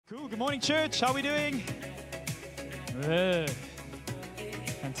Cool. Good morning, church. How are we doing? Good.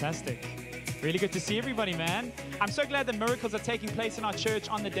 Fantastic. Really good to see everybody, man. I'm so glad that miracles are taking place in our church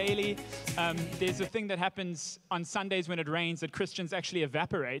on the daily. There's a thing that happens on Sundays when it rains that Christians actually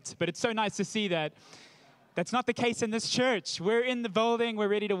evaporate. But it's so nice to see that that's not the case in this church. We're in the building. We're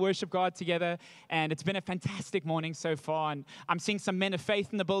ready to worship God together. And it's been a fantastic morning so far. And I'm seeing some men of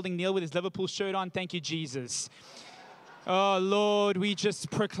faith in the building. Neil with his Liverpool shirt on. Thank you, Jesus. Oh, Lord, we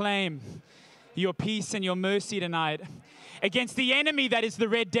just proclaim your peace and your mercy tonight against the enemy that is the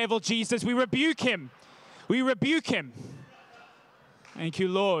red devil, Jesus. We rebuke him. We rebuke him. Thank you,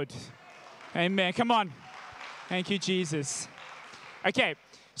 Lord. Amen. Come on. Thank you, Jesus. Okay.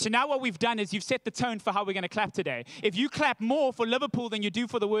 So now what we've done is you've set the tone for how we're going to clap today. If you clap more for Liverpool than you do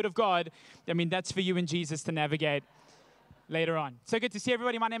for the Word of God, I mean, that's for you and Jesus to navigate later on. So good to see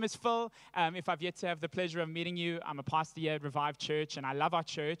everybody. My name is Phil. If I've yet to have the pleasure of meeting you, I'm a pastor here at Revive Church, and I love our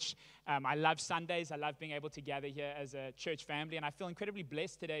church. I love Sundays. I love being able to gather here as a church family, and I feel incredibly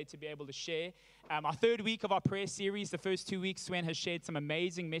blessed today to be able to share our third week of our prayer series. The first 2 weeks, Sven has shared some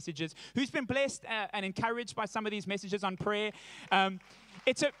amazing messages. Who's been blessed and encouraged by some of these messages on prayer?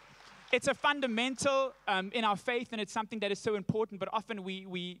 It's a fundamental in our faith, and it's something that is so important, but often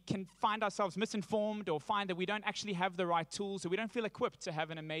we can find ourselves misinformed or find that we don't actually have the right tools, or we don't feel equipped to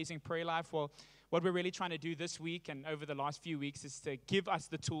have an amazing prayer life. Well, what we're really trying to do this week and over the last few weeks is to give us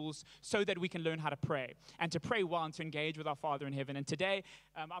the tools so that we can learn how to pray and to pray well and to engage with our Father in heaven. And today,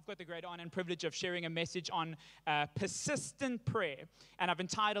 I've got the great honor and privilege of sharing a message on persistent prayer. And I've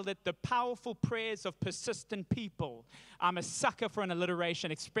entitled it, The Powerful Prayers of Persistent People. I'm a sucker for an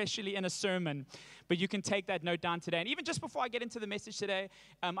alliteration, especially in a sermon. But you can take that note down today. And even just before I get into the message today,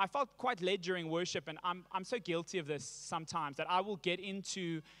 I felt quite led during worship. And I'm so guilty of this sometimes that I will get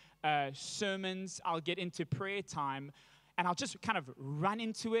into sermons, I'll get into prayer time, and I'll just kind of run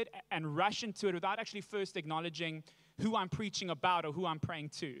into it and rush into it without actually first acknowledging who I'm preaching about or who I'm praying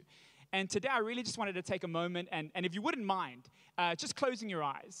to. And today I really just wanted to take a moment, and if you wouldn't mind, just closing your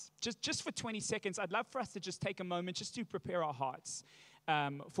eyes, just for 20 seconds, I'd love for us to just take a moment just to prepare our hearts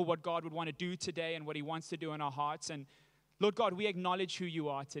for what God would want to do today and what He wants to do in our hearts. And Lord God, we acknowledge who You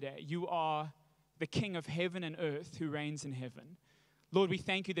are today. You are the King of heaven and earth who reigns in heaven. Lord, we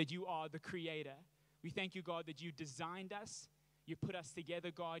thank You that You are the Creator. We thank You, God, that You designed us. You put us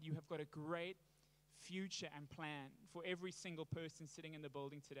together, God. You have got a great future and plan for every single person sitting in the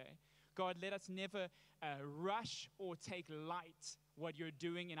building today. God, let us never rush or take light what You're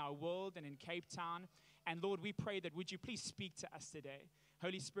doing in our world and in Cape Town. And Lord, we pray that would You please speak to us today.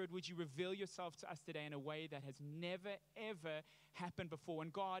 Holy Spirit, would You reveal Yourself to us today in a way that has never, ever happened before.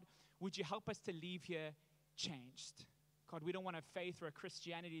 And God, would You help us to leave here changed. God, we don't want a faith or a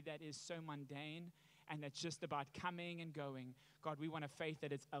Christianity that is so mundane and that's just about coming and going. God, we want a faith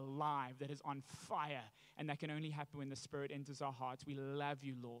that is alive, that is on fire, and that can only happen when the Spirit enters our hearts. We love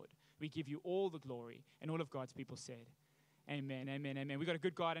You, Lord. We give You all the glory. And all of God's people said, amen, amen, amen. We've got a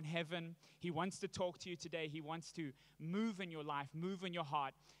good God in heaven. He wants to talk to you today. He wants to move in your life, move in your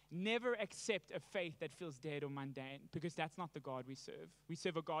heart. Never accept a faith that feels dead or mundane, because that's not the God we serve. We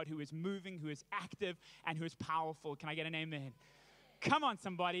serve a God who is moving, who is active, and who is powerful. Can I get an amen? Come on,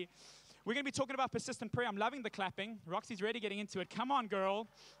 somebody. We're going to be talking about persistent prayer. I'm loving the clapping. Roxy's ready getting into it. Come on, girl.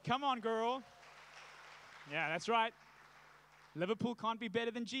 Come on, girl. Yeah, that's right. Liverpool can't be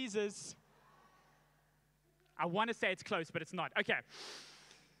better than Jesus. I want to say it's close, but it's not. Okay.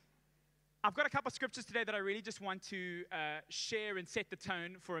 I've got a couple of scriptures today that I really just want to share and set the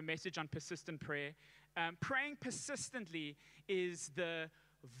tone for a message on persistent prayer. Praying persistently is the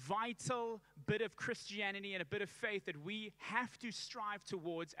vital bit of Christianity and a bit of faith that we have to strive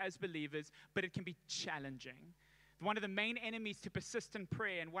towards as believers, but it can be challenging. One of the main enemies to persistent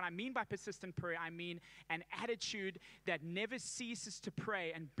prayer, and what I mean by persistent prayer, I mean an attitude that never ceases to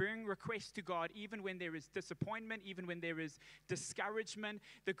pray and bring requests to God, even when there is disappointment, even when there is discouragement.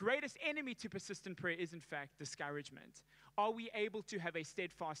 The greatest enemy to persistent prayer is, in fact, discouragement. Are we able to have a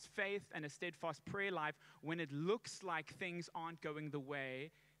steadfast faith and a steadfast prayer life when it looks like things aren't going the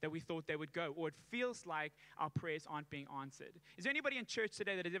way that we thought they would go, or it feels like our prayers aren't being answered? Is there anybody in church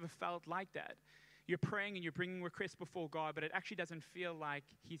today that has ever felt like that? You're praying and you're bringing requests before God, but it actually doesn't feel like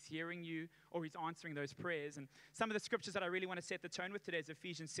He's hearing you or He's answering those prayers. And some of the scriptures that I really want to set the tone with today is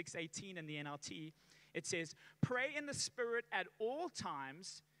Ephesians 6:18 in the NLT. It says, pray in the Spirit at all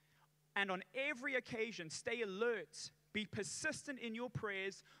times and on every occasion. Stay alert. Be persistent in your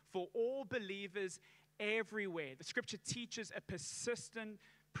prayers for all believers everywhere. The scripture teaches a persistent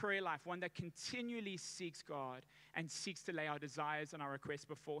prayer life, one that continually seeks God and seeks to lay our desires and our requests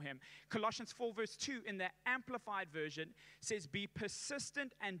before Him. Colossians 4 verse 2 in the Amplified Version says, be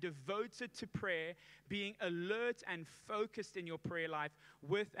persistent and devoted to prayer, being alert and focused in your prayer life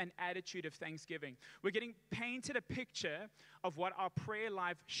with an attitude of thanksgiving. We're getting painted a picture of what our prayer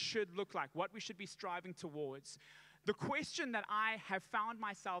life should look like, what we should be striving towards. The question that I have found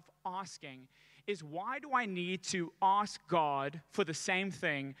myself asking is, why do I need to ask God for the same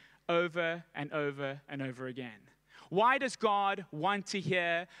thing over and over and over again? Why does God want to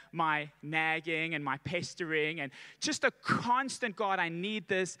hear my nagging and my pestering and just a constant, God, I need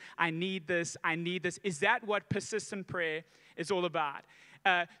this, I need this, I need this? Is that what persistent prayer is all about?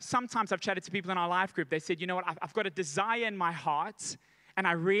 Sometimes I've chatted to people in our life group. They said, you know what, I've got a desire in my heart, and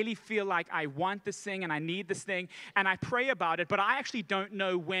I really feel like I want this thing and I need this thing, and I pray about it, but I actually don't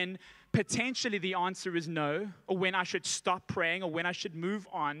know when potentially the answer is no, or when I should stop praying, or when I should move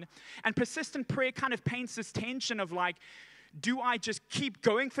on. And persistent prayer kind of paints this tension of like, do I just keep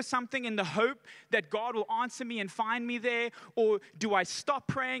going for something in the hope that God will answer me and find me there, or do I stop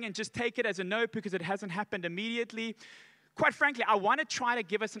praying and just take it as a no because it hasn't happened immediately? Quite frankly, I want to try to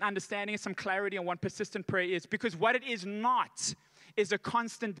give us an understanding and some clarity on what persistent prayer is, because what it is not is a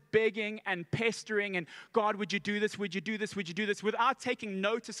constant begging and pestering and, God, would you do this, would you do this, would you do this, without taking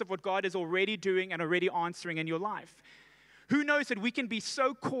notice of what God is already doing and already answering in your life. Who knows that we can be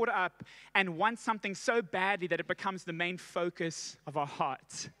so caught up and want something so badly that it becomes the main focus of our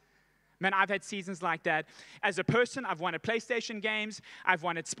heart. Man, I've had seasons like that. As a person, I've wanted PlayStation games. I've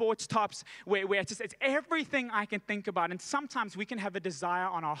wanted sports tops, where it's everything I can think about. And sometimes we can have a desire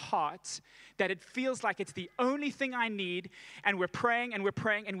on our hearts that it feels like it's the only thing I need. And we're praying, and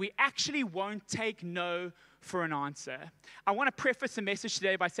we actually won't take no for an answer. I want to preface the message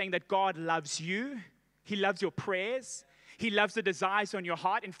today by saying that God loves you. He loves your prayers. He loves the desires on your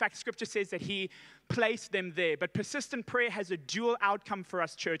heart. In fact, Scripture says that He placed them there. But persistent prayer has a dual outcome for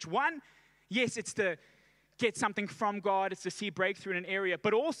us, church. One, yes, it's to get something from God. It's to see breakthrough in an area.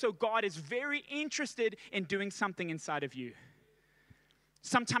 But also, God is very interested in doing something inside of you.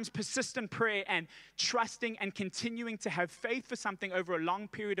 Sometimes persistent prayer and trusting and continuing to have faith for something over a long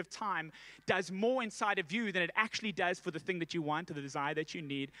period of time does more inside of you than it actually does for the thing that you want or the desire that you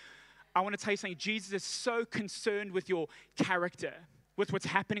need. I want to tell you something. Jesus is so concerned with your character, with what's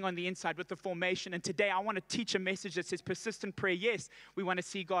happening on the inside, with the formation. And today I want to teach a message that says persistent prayer. Yes, we want to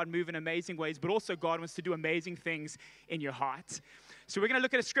see God move in amazing ways, but also God wants to do amazing things in your heart. So we're going to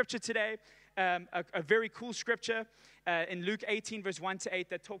look at a scripture today, a very cool scripture in Luke 18, verse 1 to 8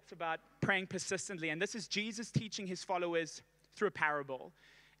 that talks about praying persistently. And this is Jesus teaching His followers through a parable.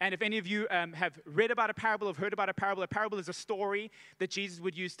 And if any of you have read about a parable or heard about a parable is a story that Jesus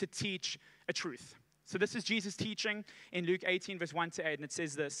would use to teach a truth. So this is Jesus teaching in Luke 18, verse 1 to 8, and it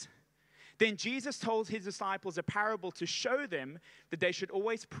says this. Then Jesus told His disciples a parable to show them that they should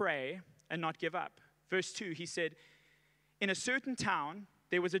always pray and not give up. Verse 2, He said, in a certain town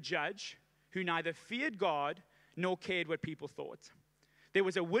there was a judge who neither feared God nor cared what people thought. There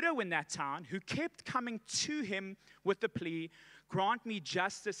was a widow in that town who kept coming to him with the plea, grant me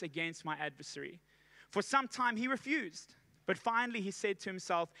justice against my adversary. For some time he refused, but finally he said to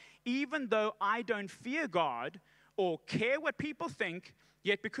himself, even though I don't fear God or care what people think,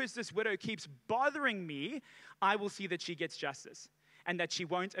 yet because this widow keeps bothering me, I will see that she gets justice and that she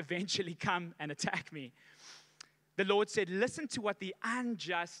won't eventually come and attack me. The Lord said, listen to what the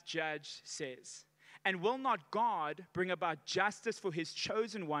unjust judge says. And will not God bring about justice for His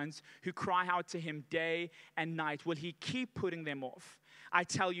chosen ones who cry out to Him day and night? Will He keep putting them off? I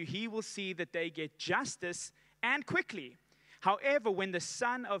tell you, He will see that they get justice and quickly. However, when the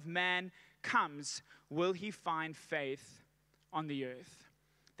Son of Man comes, will He find faith on the earth?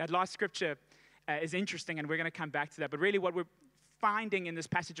 That last scripture is interesting, and we're going to come back to that. But really what we're finding in this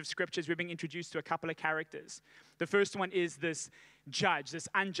passage of scriptures, we're being introduced to a couple of characters. The first one is this judge, this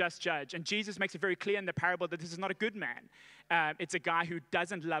unjust judge. And Jesus makes it very clear in the parable that this is not a good man. It's a guy who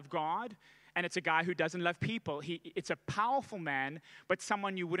doesn't love God, and it's a guy who doesn't love people. It's a powerful man, but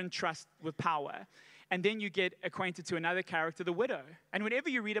someone you wouldn't trust with power. And then you get acquainted to another character, the widow. And whenever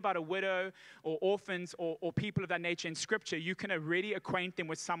you read about a widow or orphans or people of that nature in Scripture, you can already acquaint them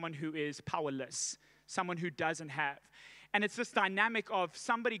with someone who is powerless, someone who doesn't have. And it's this dynamic of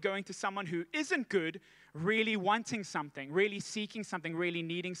somebody going to someone who isn't good, really wanting something, really seeking something, really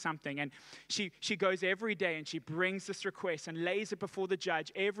needing something. And she goes every day and she brings this request and lays it before the judge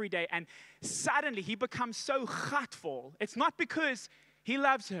every day. And suddenly he becomes so hurtful. It's not because he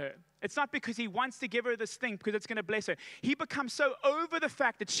loves her. It's not because he wants to give her this thing because it's going to bless her. He becomes so over the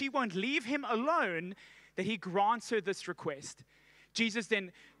fact that she won't leave him alone that he grants her this request. Jesus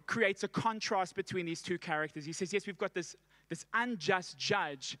then creates a contrast between these two characters. He says, yes, we've got this unjust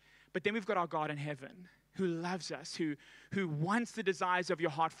judge, but then we've got our God in heaven who loves us, who wants the desires of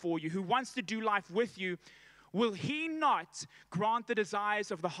your heart for you, who wants to do life with you. Will he not grant the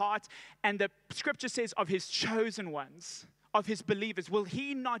desires of the heart? And the scripture says of his chosen ones, of his believers. Will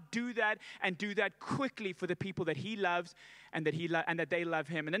he not do that and do that quickly for the people that he loves and that they love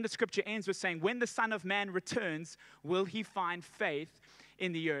him? And then the scripture ends with saying, when the Son of Man returns, will he find faith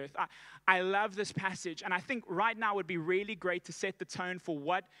in the earth? I love this passage, and I think right now would be really great to set the tone for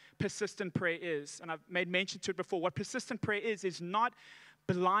what persistent prayer is. And I've made mention to it before. What persistent prayer is not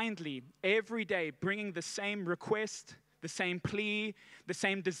blindly, every day, bringing the same request, the same plea, the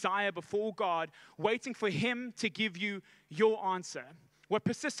same desire before God, waiting for him to give you your answer. What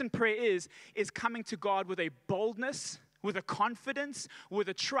persistent prayer is coming to God with a boldness, with a confidence, with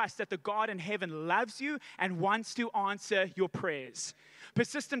a trust that the God in heaven loves you and wants to answer your prayers.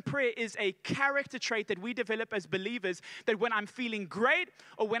 Persistent prayer is a character trait that we develop as believers, that when I'm feeling great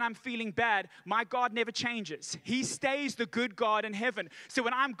or when I'm feeling bad, my God never changes. He stays the good God in heaven. So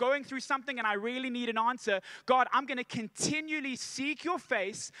when I'm going through something and I really need an answer, God, I'm going to continually seek your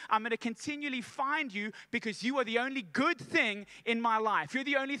face. I'm going to continually find you because you are the only good thing in my life. You're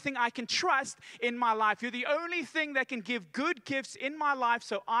the only thing I can trust in my life. You're the only thing that can give good gifts in my life,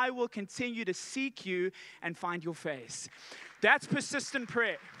 so I will continue to seek you and find your face. That's persistent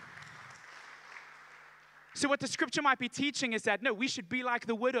prayer. So what the scripture might be teaching is that, no, we should be like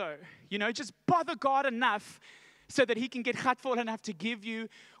the widow. Just bother God enough so that he can get hurtful enough to give you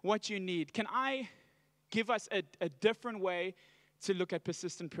what you need. Can I give us a different way to look at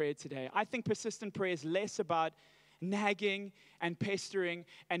persistent prayer today? I think persistent prayer is less about nagging and pestering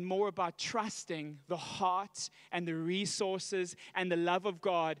and more about trusting the heart and the resources and the love of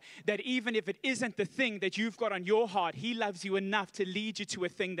God, that even if it isn't the thing that you've got on your heart, he loves you enough to lead you to a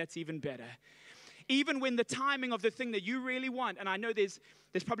thing that's even better. Even when the timing of the thing that you really want, and I know there's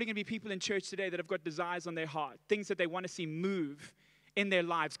probably going to be people in church today that have got desires on their heart, things that they want to see move in their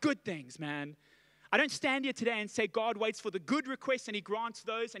lives, good things, man. I don't stand here today and say God waits for the good requests and he grants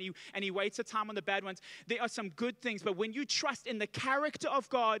those and he waits a time on the bad ones. There are some good things, but when you trust in the character of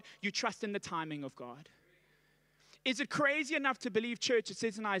God, you trust in the timing of God. Is it crazy enough to believe, church, it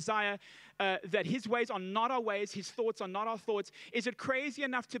says in Isaiah, that his ways are not our ways, his thoughts are not our thoughts? Is it crazy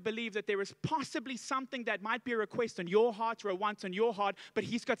enough to believe that there is possibly something that might be a request on your heart or a want on your heart, but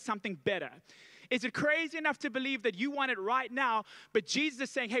he's got something better? Is it crazy enough to believe that you want it right now, but Jesus is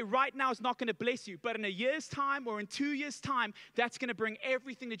saying, hey, right now is not going to bless you, but in a year's time or in 2 years' time, that's going to bring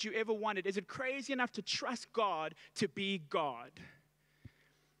everything that you ever wanted? Is it crazy enough to trust God to be God?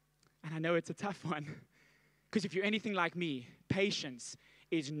 And I know it's a tough one, because if you're anything like me, patience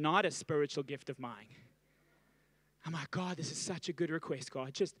is not a spiritual gift of mine. I'm like, God, this is such a good request,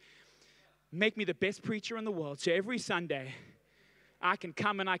 God. Just make me the best preacher in the world. So every Sunday, I can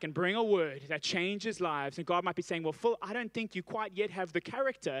come and I can bring a word that changes lives. And God might be saying, well, Phil, I don't think you quite yet have the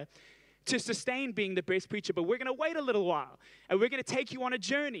character to sustain being the best preacher, but we're going to wait a little while and we're going to take you on a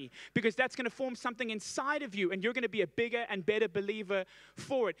journey because that's going to form something inside of you and you're going to be a bigger and better believer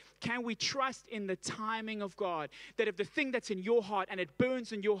for it. Can we trust in the timing of God? That if the thing that's in your heart and it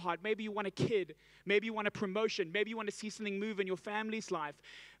burns in your heart, maybe you want a kid, maybe you want a promotion, maybe you want to see something move in your family's life,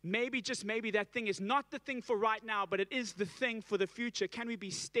 maybe, just maybe, that thing is not the thing for right now, but it is the thing for the future. Can we be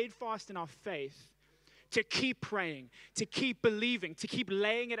steadfast in our faith to keep praying, to keep believing, to keep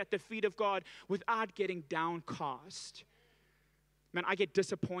laying it at the feet of God without getting downcast? Man, I get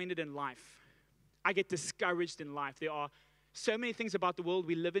disappointed in life. I get discouraged in life. There are so many things about the world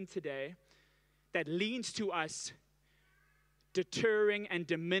we live in today that leads to us deterring and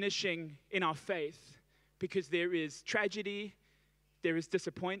diminishing in our faith because there is tragedy, there is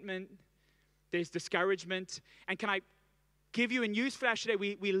disappointment, there's discouragement. And can I give you a news flash today?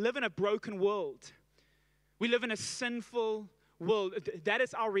 We live in a broken world. We live in a sinful world. That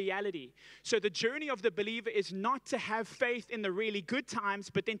is our reality. So the journey of the believer is not to have faith in the really good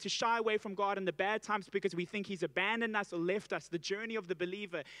times, but then to shy away from God in the bad times because we think he's abandoned us or left us. The journey of the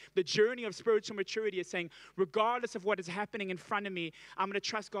believer, the journey of spiritual maturity is saying, regardless of what is happening in front of me, I'm going to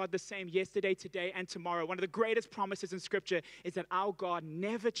trust God the same yesterday, today, and tomorrow. One of the greatest promises in Scripture is that our God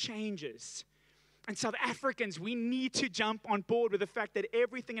never changes. And South Africans, we need to jump on board with the fact that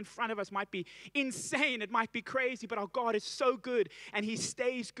everything in front of us might be insane, it might be crazy, but our God is so good and he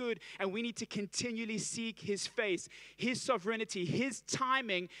stays good, and we need to continually seek his face, his sovereignty, his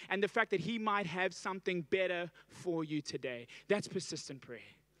timing, and the fact that he might have something better for you today. That's persistent prayer.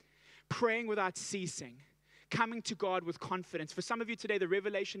 Praying without ceasing. Coming to God with confidence. For some of you today, the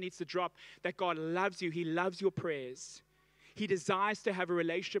revelation needs to drop that God loves you. He loves your prayers. He desires to have a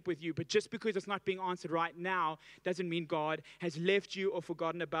relationship with you. But just because it's not being answered right now doesn't mean God has left you or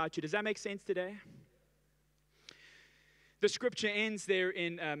forgotten about you. Does that make sense today? The scripture ends there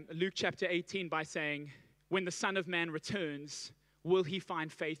in Luke chapter 18 by saying, when the Son of Man returns, will he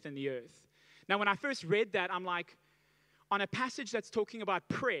find faith in the earth? Now, when I first read that, I'm like, on a passage that's talking about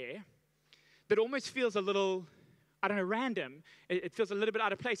prayer, that almost feels a little, I don't know, random. It feels a little bit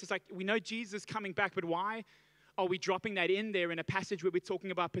out of place. It's like, we know Jesus is coming back, but why are we dropping that in there in a passage where we're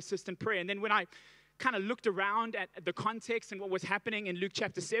talking about persistent prayer? And then when I kind of looked around at the context and what was happening in Luke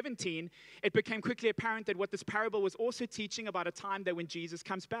chapter 17, it became quickly apparent that what this parable was also teaching about a time that when Jesus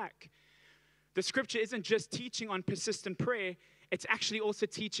comes back. The scripture isn't just teaching on persistent prayer, it's actually also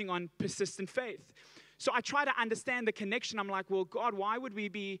teaching on persistent faith. So I try to understand the connection. I'm like, well, God, why would we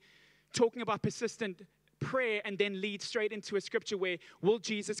be talking about persistent prayer and then lead straight into a scripture where will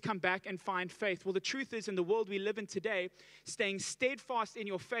Jesus come back and find faith? Well, the truth is, in the world we live in today, staying steadfast in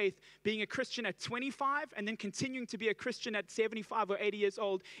your faith, being a Christian at 25 and then continuing to be a Christian at 75 or 80 years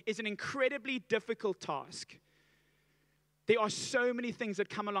old is an incredibly difficult task. There are so many things that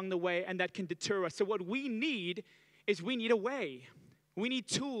come along the way and that can deter us. So what we need is we need a way. We need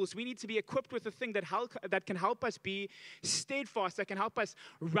tools. We need to be equipped with a thing that can help us be steadfast, that can help us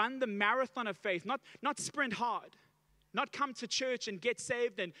run the marathon of faith, not sprint hard, not come to church and get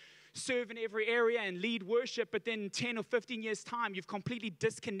saved and serve in every area and lead worship, but then in 10 or 15 years' time, you've completely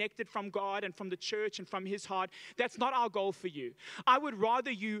disconnected from God and from the church and from His heart. That's not our goal for you. I would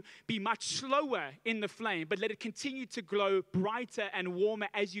rather you be much slower in the flame, but let it continue to glow brighter and warmer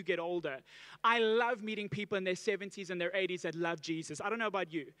as you get older. I love meeting people in their 70s and their 80s that love Jesus. I don't know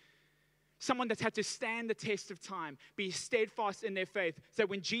about you. Someone that's had to stand the test of time, be steadfast in their faith, so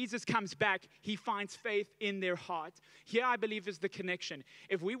when Jesus comes back, He finds faith in their heart. Here, I believe, is the connection.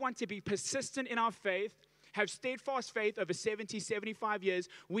 If we want to be persistent in our faith, have steadfast faith over 70, 75 years,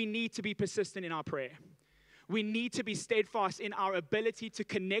 we need to be persistent in our prayer. We need to be steadfast in our ability to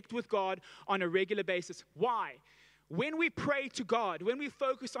connect with God on a regular basis. Why? When we pray to God, when we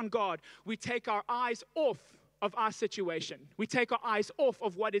focus on God, we take our eyes off of our situation. We take our eyes off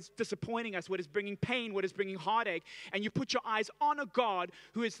of what is disappointing us, what is bringing pain, what is bringing heartache, and you put your eyes on a God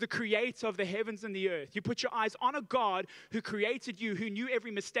who is the creator of the heavens and the earth. You put your eyes on a God who created you, who knew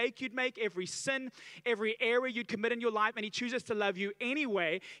every mistake you'd make, every sin, every error you'd commit in your life, and He chooses to love you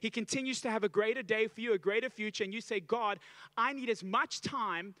anyway. He continues to have a greater day for you, a greater future, and you say, God, I need as much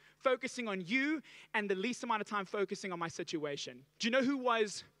time focusing on you and the least amount of time focusing on my situation. Do you know who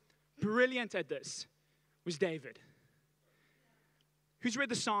was brilliant at this? Was David. Who's read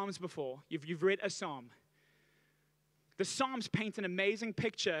the Psalms before? You've read a psalm. The Psalms paint an amazing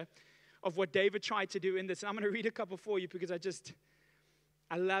picture of what David tried to do in this. And I'm going to read a couple for you because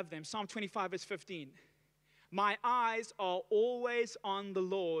I love them. Psalm 25 verse 15. My eyes are always on the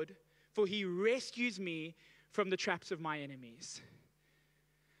Lord, for He rescues me from the traps of my enemies.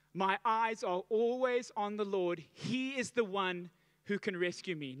 My eyes are always on the Lord. He is the one who can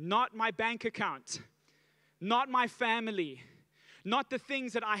rescue me, not my bank account. Not my family, not the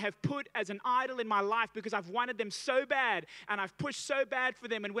things that I have put as an idol in my life because I've wanted them so bad and I've pushed so bad for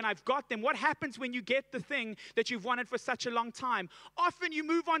them. And when I've got them, what happens when you get the thing that you've wanted for such a long time? Often you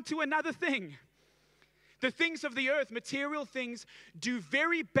move on to another thing. The things of the earth, material things, do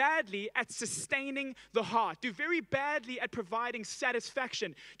very badly at sustaining the heart, do very badly at providing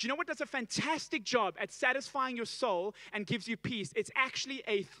satisfaction. Do you know what does a fantastic job at satisfying your soul and gives you peace? It's actually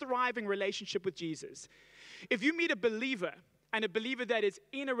a thriving relationship with Jesus. If you meet a believer, and a believer that is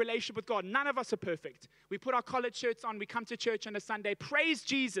in a relationship with God, none of us are perfect. We put our collared shirts on, we come to church on a Sunday, praise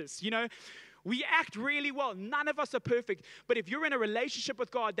Jesus, we act really well. None of us are perfect. But if you're in a relationship with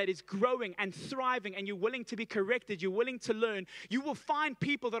God that is growing and thriving and you're willing to be corrected, you're willing to learn, you will find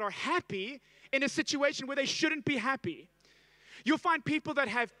people that are happy in a situation where they shouldn't be happy. You'll find people that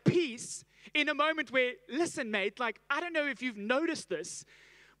have peace in a moment where, listen, mate, I don't know if you've noticed this,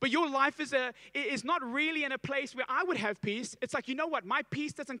 but your life is not really in a place where I would have peace. It's like, you know what? My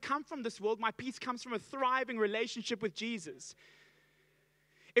peace doesn't come from this world. My peace comes from a thriving relationship with Jesus.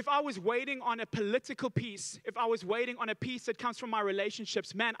 If I was waiting on a political peace, if I was waiting on a peace that comes from my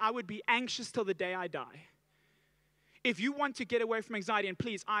relationships, man, I would be anxious till the day I die. If you want to get away from anxiety, and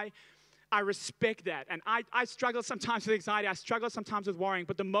please, I respect that. And I struggle sometimes with anxiety. I struggle sometimes with worrying.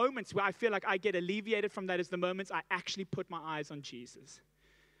 But the moments where I feel like I get alleviated from that is the moments I actually put my eyes on Jesus.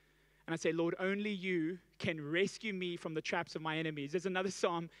 And I say, Lord, only you can rescue me from the traps of my enemies. There's another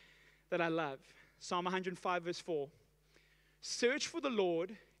psalm that I love. Psalm 105 verse 4. Search for the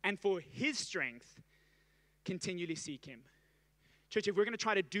Lord and for His strength. Continually seek Him. Church, if we're going to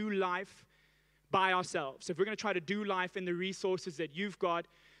try to do life by ourselves, if we're going to try to do life in the resources that you've got,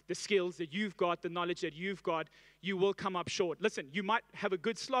 the skills that you've got, the knowledge that you've got, you will come up short. Listen, you might have a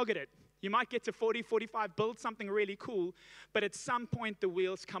good slog at it. You might get to 40, 45, build something really cool, but at some point the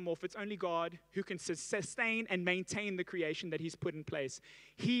wheels come off. It's only God who can sustain and maintain the creation that He's put in place.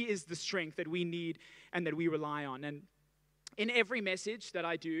 He is the strength that we need and that we rely on. And in every message that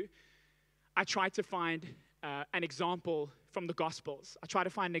I do, I try to find an example from the Gospels. I try to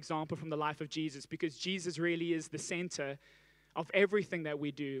find an example from the life of Jesus, because Jesus really is the center of everything that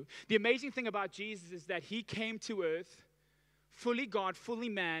we do. The amazing thing about Jesus is that He came to earth fully God, fully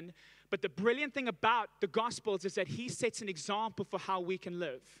man. But the brilliant thing about the Gospels is that He sets an example for how we can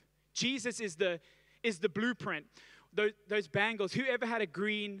live. Jesus is the blueprint. Those bangles, whoever had a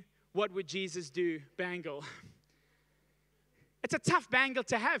green, what would Jesus do bangle? It's a tough bangle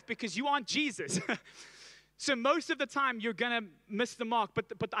to have because you aren't Jesus. So most of the time you're going to miss the mark.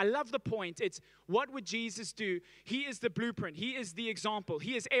 But I love the point. It's what would Jesus do? He is the blueprint. He is the example.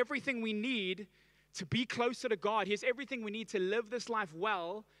 He is everything we need to be closer to God. He is everything we need to live this life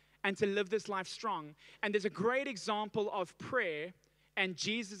well and to live this life strong. And there's a great example of prayer and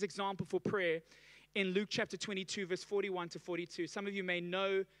Jesus' example for prayer in Luke chapter 22, verse 41 to 42. Some of you may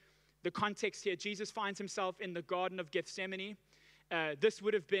know the context here. Jesus finds Himself in the Garden of Gethsemane. This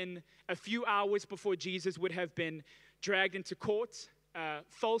would have been a few hours before Jesus would have been dragged into court,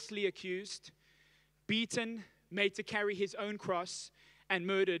 falsely accused, beaten, made to carry His own cross, and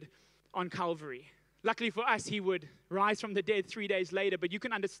murdered on Calvary. Luckily for us, He would rise from the dead 3 days later. But you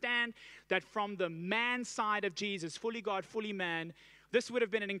can understand that from the man side of Jesus, fully God, fully man, this would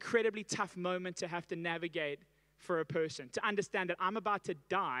have been an incredibly tough moment to have to navigate for a person. To understand that I'm about to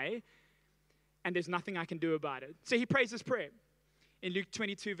die and there's nothing I can do about it. So He prays this prayer in Luke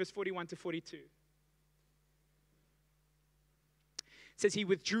 22, verse 41 to 42. It says, He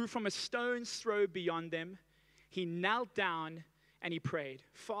withdrew from a stone's throw beyond them. He knelt down and He prayed,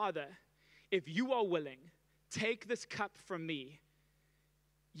 Father, if You are willing, take this cup from me,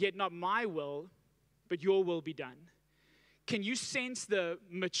 yet not my will, but Your will be done. Can you sense the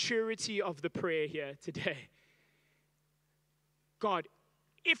maturity of the prayer here today? God,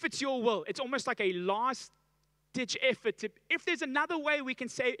 if it's Your will, it's almost like a last-ditch effort. If there's another way we can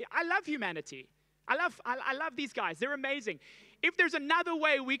say, I love humanity. I love these guys. They're amazing. If there's another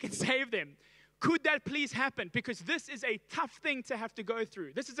way we can save them, could that please happen? Because this is a tough thing to have to go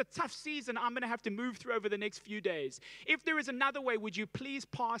through. This is a tough season I'm going to have to move through over the next few days. If there is another way, would You please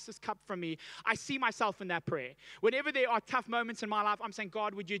pass this cup from me? I see myself in that prayer. Whenever there are tough moments in my life, I'm saying,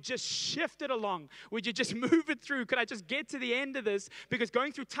 God, would You just shift it along? Would You just move it through? Could I just get to the end of this? Because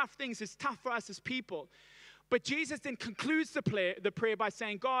going through tough things is tough for us as people. But Jesus then concludes the prayer by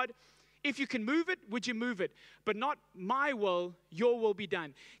saying, God, if You can move it, would You move it? But not my will, Your will be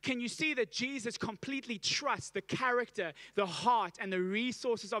done. Can you see that Jesus completely trusts the character, the heart, and the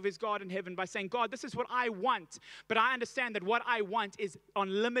resources of His God in heaven by saying, God, this is what I want, but I understand that what I want is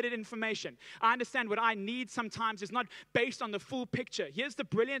unlimited information. I understand what I need sometimes is not based on the full picture. Here's the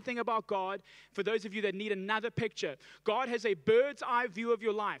brilliant thing about God, for those of you that need another picture. God has a bird's eye view of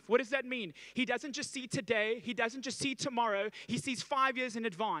your life. What does that mean? He doesn't just see today. He doesn't just see tomorrow. He sees 5 years in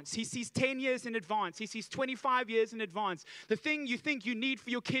advance. He sees 10 years in advance. He sees 25 years in advance. The thing you think you need for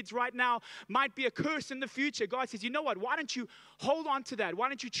your kids right now might be a curse in the future. God says, you know what? Why don't you hold on to that? Why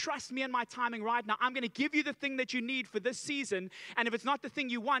don't you trust me and my timing right now? I'm going to give you the thing that you need for this season. And if it's not the thing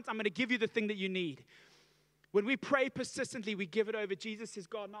you want, I'm going to give you the thing that you need. When we pray persistently, we give it over. Jesus says,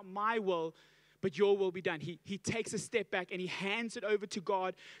 God, not my will, but Your will be done. He takes a step back and He hands it over to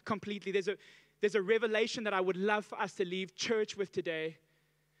God completely. There's a revelation that I would love for us to leave church with today.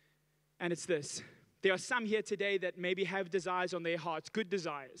 And it's this. There are some here today that maybe have desires on their hearts, good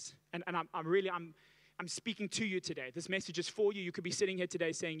desires. And I'm speaking to you today. This message is for you. You could be sitting here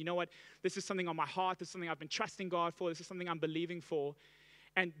today saying, you know what? This is something on my heart. This is something I've been trusting God for. This is something I'm believing for.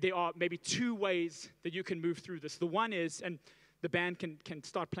 And there are maybe two ways that you can move through this. The one is, and the band can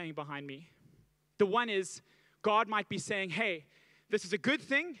start playing behind me. The one is, God might be saying, hey, this is a good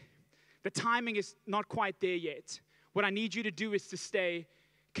thing. The timing is not quite there yet. What I need you to do is to stay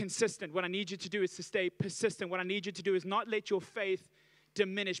consistent. What I need you to do is to stay persistent. What I need you to do is not let your faith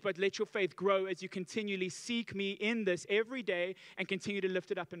diminish, but let your faith grow as you continually seek me in this every day and continue to lift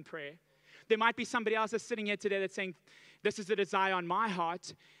it up in prayer. There might be somebody else that's sitting here today that's saying, this is the desire on my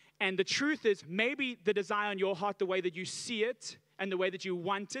heart. And the truth is, maybe the desire on your heart, the way that you see it and the way that you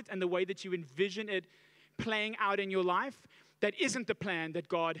want it and the way that you envision it playing out in your life, that isn't the plan that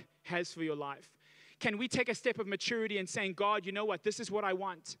God has for your life. Can we take a step of maturity and saying, God, you know what? This is what I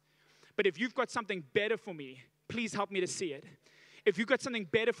want. But if you've got something better for me, please help me to see it. If you've got something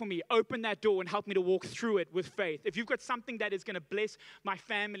better for me, open that door and help me to walk through it with faith. If you've got something that is going to bless my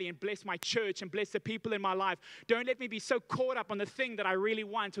family and bless my church and bless the people in my life, don't let me be so caught up on the thing that I really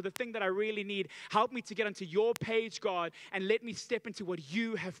want or the thing that I really need. Help me to get onto your page, God, and let me step into what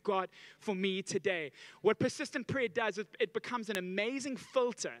you have got for me today. What persistent prayer does, it becomes an amazing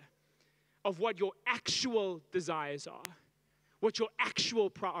filter of what your actual desires are, what your actual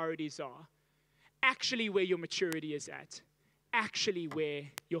priorities are, actually where your maturity is at, actually where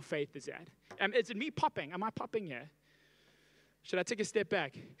your faith is at. Is it me popping? Am I popping here? Should I take a step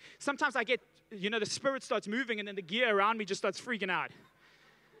back? Sometimes I get, the Spirit starts moving and then the gear around me just starts freaking out.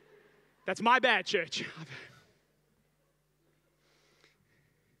 That's my bad, church.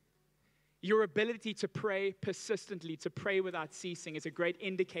 Your ability to pray persistently, to pray without ceasing, is a great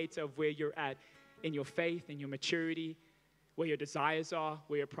indicator of where you're at in your faith, in your maturity, where your desires are,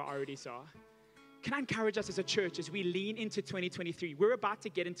 where your priorities are. Can I encourage us as a church as we lean into 2023? We're about to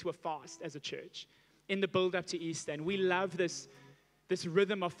get into a fast as a church in the build-up to Easter. And we love this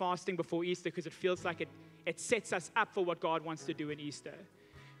rhythm of fasting before Easter because it feels like it sets us up for what God wants to do in Easter.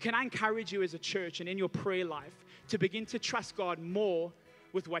 Can I encourage you as a church and in your prayer life to begin to trust God more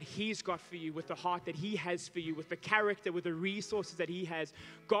with what He's got for you, with the heart that He has for you, with the character, with the resources that He has?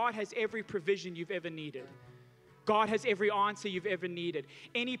 God has every provision you've ever needed. God has every answer you've ever needed.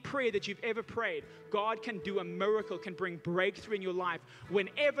 Any prayer that you've ever prayed, God can do a miracle, can bring breakthrough in your life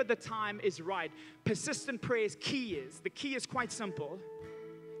whenever the time is right. Persistent prayer's the key is quite simple.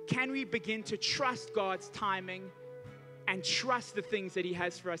 Can we begin to trust God's timing and trust the things that He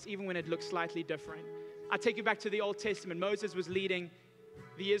has for us, even when it looks slightly different? I'll take you back to the Old Testament. Moses was leading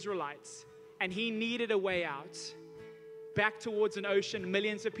the Israelites, and he needed a way out. Back towards an ocean,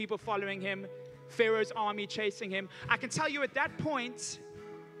 millions of people following him, Pharaoh's army chasing him. I can tell you at that point,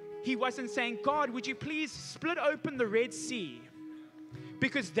 he wasn't saying, God, would you please split open the Red Sea?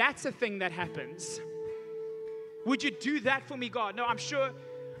 Because that's a thing that happens. Would you do that for me, God? No, I'm sure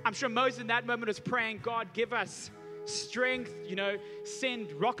Moses in that moment was praying, God, give us strength,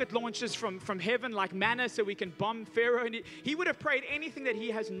 send rocket launchers from heaven like manna so we can bomb Pharaoh. And he would have prayed anything that he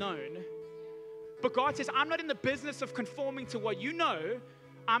has known. But God says, I'm not in the business of conforming to what you know.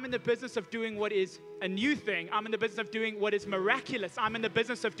 I'm in the business of doing what is a new thing. I'm in the business of doing what is miraculous. I'm in the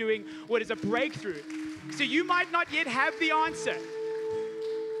business of doing what is a breakthrough. So you might not yet have the answer.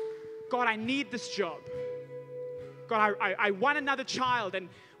 God, I need this job. God, I want another child and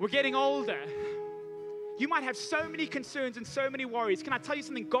we're getting older. You might have so many concerns and so many worries. Can I tell you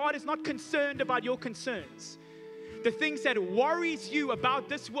something? God is not concerned about your concerns. The things that worries you about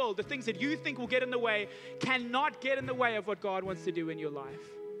this world, the things that you think will get in the way, cannot get in the way of what God wants to do in your life.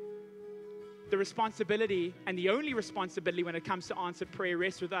 The responsibility, and the only responsibility when it comes to answered prayer,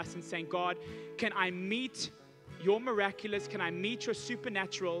 rests with us in saying, God, can I meet your miraculous, can I meet your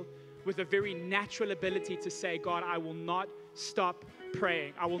supernatural with a very natural ability to say, God, I will not stop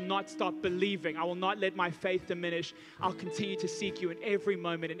praying. I will not stop believing. I will not let my faith diminish. I'll continue to seek you in every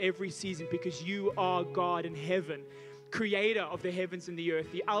moment, in every season, because you are God in heaven, creator of the heavens and the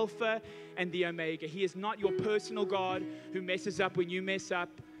earth, the Alpha and the Omega. He is not your personal God who messes up when you mess up.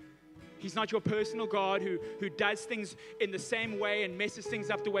 He's not your personal God who does things in the same way and messes things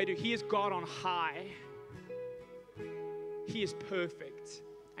up the way you do. He is God on high. He is perfect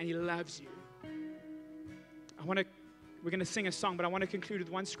and He loves you. We're going to sing a song, but I want to conclude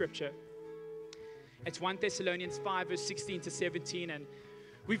with one scripture. It's 1 Thessalonians 5, verse 16 to 17. And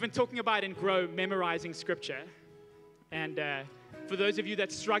we've been talking about in Grow, memorizing scripture. And for those of you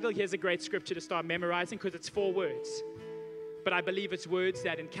that struggle, here's a great scripture to start memorizing because it's 4 words. But I believe it's words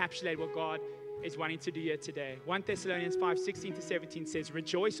that encapsulate what God is wanting to do here today. 1 Thessalonians 5, 16 to 17 says,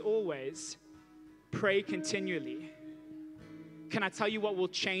 rejoice always, pray continually. Can I tell you what will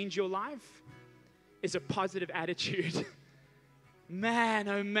change your life? Is a positive attitude. Man,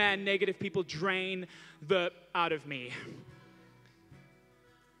 oh man, negative people drain the out of me.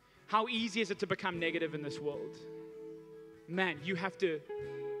 How easy is it to become negative in this world? Man, you have to,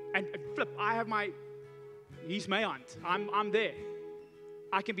 and flip, he's my aunt. I'm there.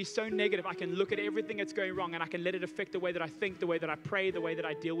 I can be so negative. I can look at everything that's going wrong and I can let it affect the way that I think, the way that I pray, the way that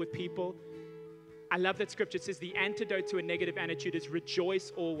I deal with people. I love that scripture. It says the antidote to a negative attitude is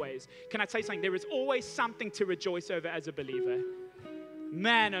rejoice always. Can I tell you something? There is always something to rejoice over as a believer.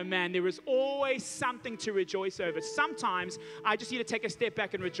 Man, oh man, there is always something to rejoice over. Sometimes I just need to take a step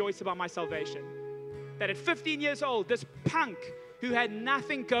back and rejoice about my salvation. That at 15 years old, this punk who had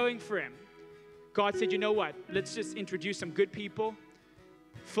nothing going for him, God said, you know what? Let's just introduce some good people.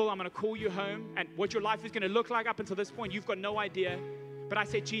 Phil, I'm going to call you home. And what your life is going to look like up until this point, you've got no idea. But I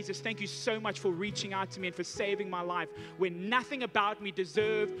say, Jesus, thank you so much for reaching out to me and for saving my life when nothing about me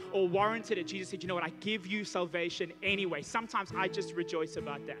deserved or warranted it. Jesus said, you know what? I give you salvation anyway. Sometimes I just rejoice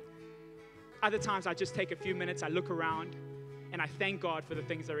about that. Other times I just take a few minutes, I look around, and I thank God for the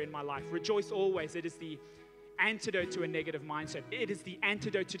things that are in my life. Rejoice always. It is the antidote to a negative mindset. It is the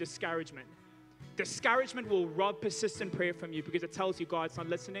antidote to discouragement. Discouragement will rob persistent prayer from you because it tells you God's not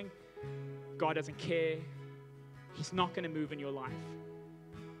listening. God doesn't care. He's not going to move in your life.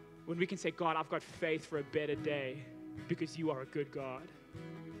 When we can say, God, I've got faith for a better day because you are a good God.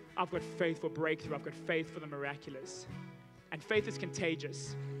 I've got faith for breakthrough. I've got faith for the miraculous. And faith is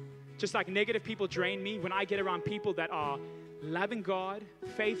contagious. Just like negative people drain me, when I get around people that are loving God,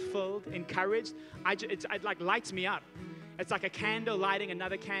 faith-filled, encouraged, it like lights me up. It's like a candle lighting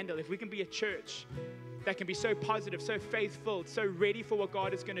another candle. If we can be a church that can be so positive, so faith-filled, so ready for what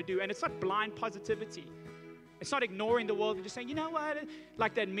God is going to do. And it's not blind positivity. It's not ignoring the world and just saying, you know what?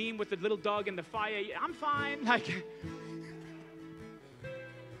 Like that meme with the little dog in the fire. I'm fine. Like,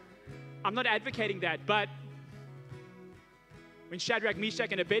 I'm not advocating that. But when Shadrach,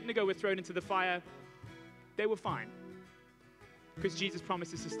 Meshach, and Abednego were thrown into the fire, they were fine. Because Jesus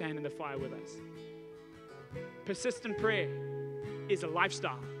promises to stand in the fire with us. Persistent prayer is a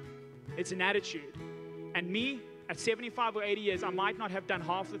lifestyle. It's an attitude. And me, at 75 or 80 years, I might not have done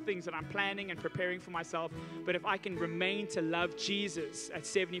half the things that I'm planning and preparing for myself, but if I can remain to love Jesus at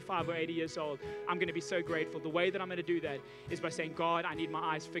 75 or 80 years old, I'm going to be so grateful. The way that I'm going to do that is by saying, God, I need my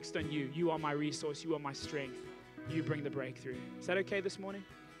eyes fixed on you. You are my resource. You are my strength. You bring the breakthrough. Is that okay this morning?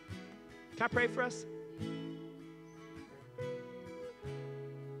 Can I pray for us?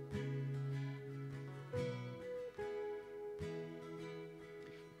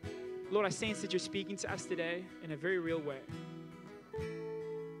 Lord, I sense that you're speaking to us today in a very real way.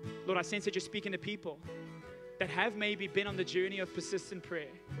 Lord, I sense that you're speaking to people that have maybe been on the journey of persistent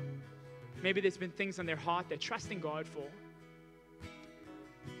prayer. Maybe there's been things on their heart they're trusting God for.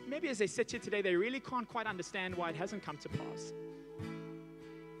 Maybe as they sit here today, they really can't quite understand why it hasn't come to pass.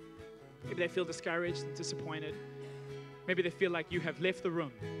 Maybe they feel discouraged and disappointed. Maybe they feel like you have left the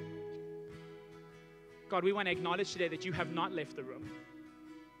room. God, we want to acknowledge today that you have not left the room.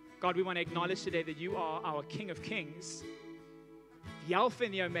 God, we want to acknowledge today that you are our King of Kings, the Alpha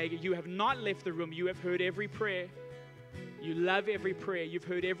and the Omega. You have not left the room. You have heard every prayer. You love every prayer. You've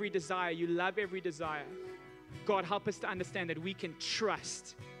heard every desire. You love every desire. God, help us to understand that we can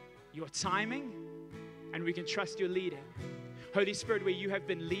trust your timing and we can trust your leading. Holy Spirit, where you have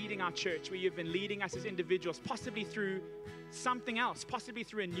been leading our church, where you've been leading us as individuals, possibly through something else, possibly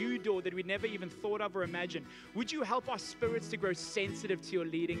through a new door that we never even thought of or imagined. Would you help our spirits to grow sensitive to your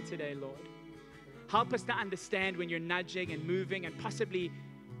leading today, Lord? Help us to understand when you're nudging and moving and possibly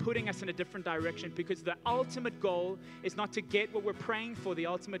putting us in a different direction, because the ultimate goal is not to get what we're praying for. The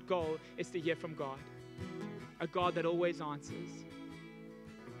ultimate goal is to hear from God, a God that always answers.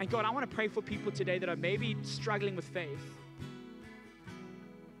 And God, I want to pray for people today that are maybe struggling with faith.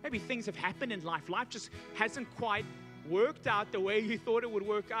 Maybe things have happened in life. Life just hasn't quite worked out the way you thought it would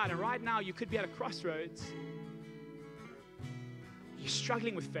work out. And right now, you could be at a crossroads. You're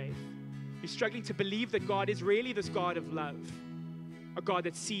struggling with faith. You're struggling to believe that God is really this God of love, a God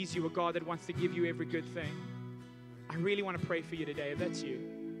that sees you, a God that wants to give you every good thing. I really want to pray for you today, if that's you.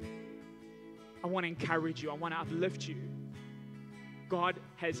 I want to encourage you. I want to uplift you. God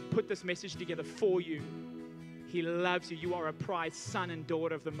has put this message together for you. He loves you. You are a prized son and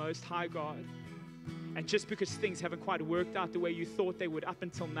daughter of the Most High God. And just because things haven't quite worked out the way you thought they would up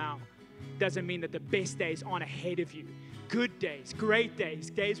until now, doesn't mean that the best days aren't ahead of you. Good days, great days,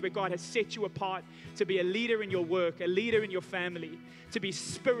 days where God has set you apart to be a leader in your work, a leader in your family, to be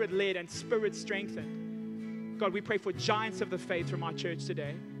spirit-led and spirit-strengthened. God, we pray for giants of the faith from our church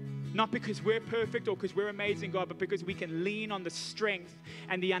today. Not because we're perfect or because we're amazing, God, but because we can lean on the strength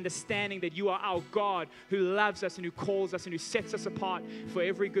and the understanding that you are our God who loves us and who calls us and who sets us apart for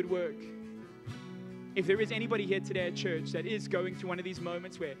every good work. If there is anybody here today at church that is going through one of these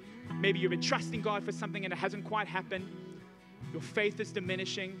moments where maybe you've been trusting God for something and it hasn't quite happened, your faith is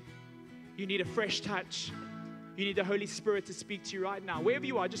diminishing, you need a fresh touch, you need the Holy Spirit to speak to you right now. Wherever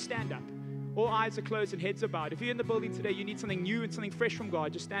you are, just stand up. All eyes are closed and heads are bowed. If you're in the building today, you need something new and something fresh from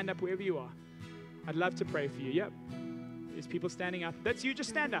God, just stand up wherever you are. I'd love to pray for you. Yep. There's people standing up. That's you, just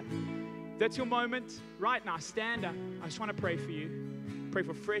stand up. That's your moment right now. Stand up. I just want to pray for you. Pray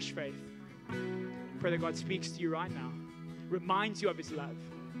for fresh faith. Pray that God speaks to you right now. Reminds you of his love.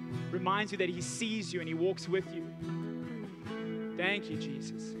 Reminds you that he sees you and he walks with you. Thank you,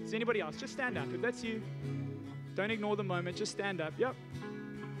 Jesus. Is anybody else? Just stand up. If that's you, don't ignore the moment. Just stand up. Yep.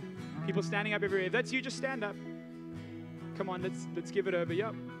 People standing up everywhere. If that's you, just stand up. Come on, let's give it over.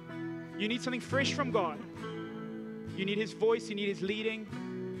 Yep. You need something fresh from God. You need His voice. You need His leading.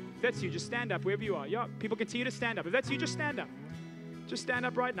 If that's you, just stand up wherever you are. Yep. People continue to stand up. If that's you, just stand up. Just stand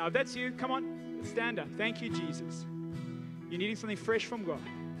up right now. If that's you, come on, stand up. Thank you, Jesus. You're needing something fresh from God.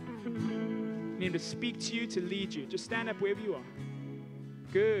 You need Him to speak to you, to lead you. Just stand up wherever you are.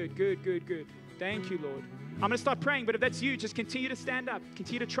 Good, good, good, good. Thank you, Lord. I'm going to start praying, but if that's you, just continue to stand up.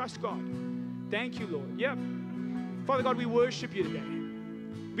 Continue to trust God. Thank you, Lord. Yep. Father God, we worship you today.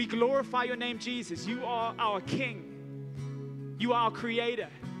 We glorify your name, Jesus. You are our King. You are our Creator.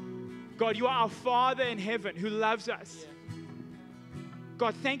 God, you are our Father in heaven who loves us.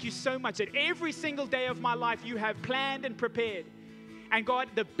 God, thank you so much that every single day of my life you have planned and prepared. And God,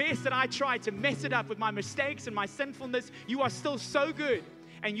 the best that I tried to mess it up with my mistakes and my sinfulness, you are still so good.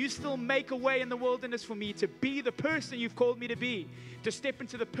 And you still make a way in the wilderness for me to be the person you've called me to be, to step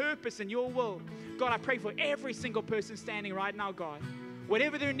into the purpose in your will. God, I pray for every single person standing right now, God.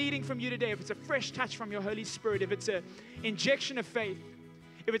 Whatever they're needing from you today, if it's a fresh touch from your Holy Spirit, if it's an injection of faith,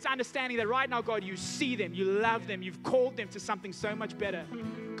 if it's understanding that right now, God, you see them, you love them, you've called them to something so much better.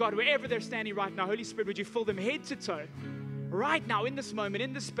 God, wherever they're standing right now, Holy Spirit, would you fill them head to toe? Right now, in this moment,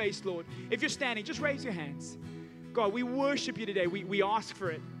 in this space, Lord. If you're standing, just raise your hands. God, we worship you today. We ask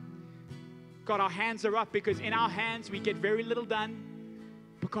for it. God, our hands are up because in our hands we get very little done.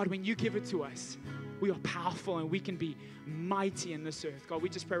 But God, when you give it to us, we are powerful and we can be mighty in this earth. God, we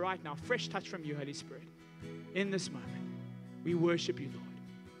just pray right now, fresh touch from you, Holy Spirit. In this moment, we worship you,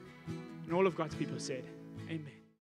 Lord. And all of God's people said, amen.